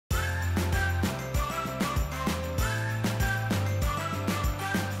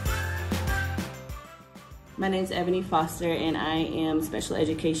My name's Ebony Foster, and I am special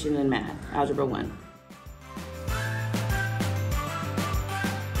education in math, Algebra 1.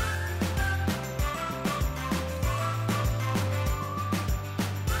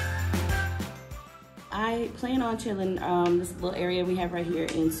 I plan on chilling this little area we have right here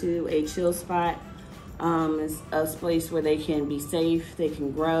into a chill spot. It's a place where they can be safe, they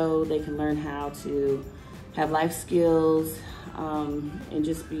can grow, they can learn how to have life skills, and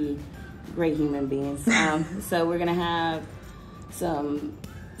just be great human beings. So we're gonna have some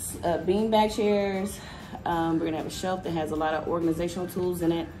beanbag chairs. We're gonna have a shelf that has a lot of organizational tools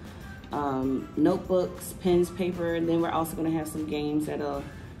in it, notebooks, pens, paper, and then we're also gonna have some games that'll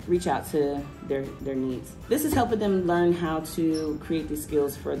reach out to their needs. This is helping them learn how to create these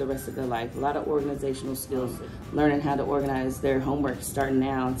skills for the rest of their life. A lot of organizational skills, learning how to organize their homework starting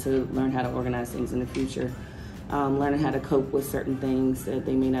now to learn how to organize things in the future. Learning how to cope with certain things that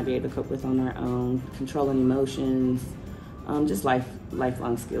they may not be able to cope with on their own, controlling emotions, just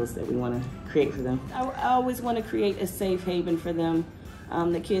lifelong skills that we want to create for them. I always want to create a safe haven for them.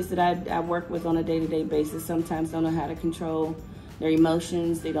 The kids that I work with on a day-to-day basis sometimes don't know how to control their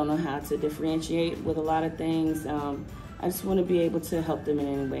emotions. They don't know how to differentiate with a lot of things. I just want to be able to help them in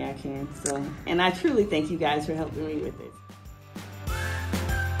any way I can. And I truly thank you guys for helping me with this.